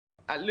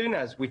At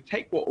Lunaz, we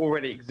take what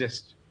already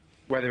exists,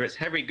 whether it's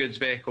heavy goods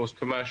vehicles,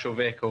 commercial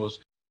vehicles,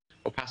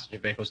 or passenger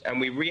vehicles,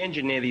 and we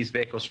re-engineer these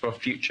vehicles for a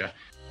future.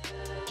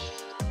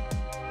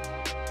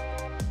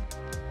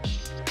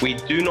 We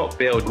do not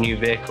build new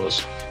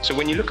vehicles. So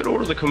when you look at all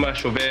of the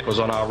commercial vehicles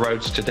on our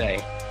roads today,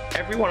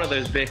 every one of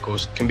those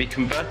vehicles can be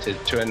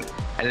converted to an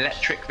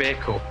electric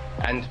vehicle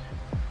and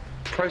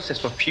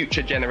processed for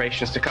future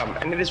generations to come.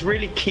 And it is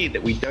really key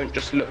that we don't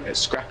just look at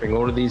scrapping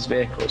all of these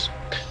vehicles.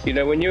 You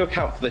know, when you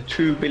account for the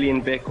 2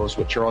 billion vehicles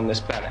which are on this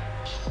planet,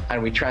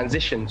 and we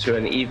transition to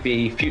an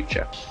EV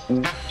future,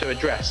 we have to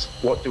address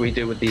what do we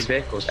do with these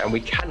vehicles, and we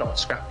cannot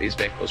scrap these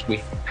vehicles.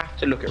 We have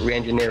to look at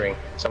re-engineering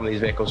some of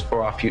these vehicles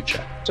for our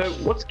future. So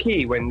what's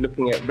key when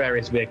looking at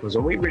various vehicles,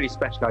 and we really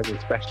specialize in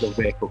special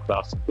vehicle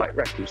classes like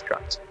refuse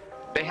trucks.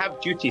 They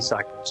have duty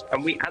cycles,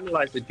 and we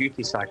analyze the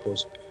duty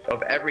cycles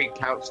of every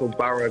council,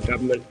 borough,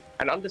 government,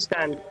 and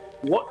understand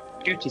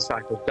what duty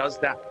cycle does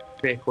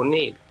that vehicle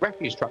need.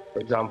 Refuse trucks, for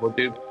example,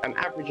 do an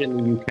average in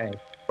the UK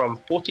from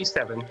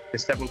 47 to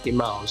 70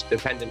 miles,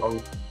 depending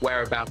on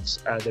whereabouts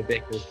the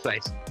vehicle is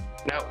placed.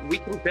 Now, we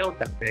can build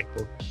that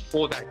vehicle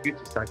for that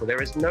duty cycle.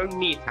 There is no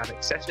need to have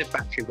excessive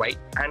battery weight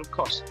and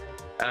cost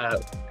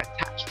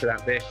attached to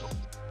that vehicle.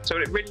 So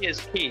it really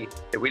is key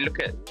that we look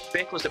at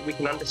vehicles that we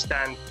can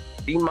understand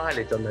the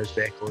mileage on those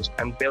vehicles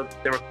and build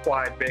the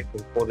required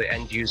vehicle for the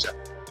end user.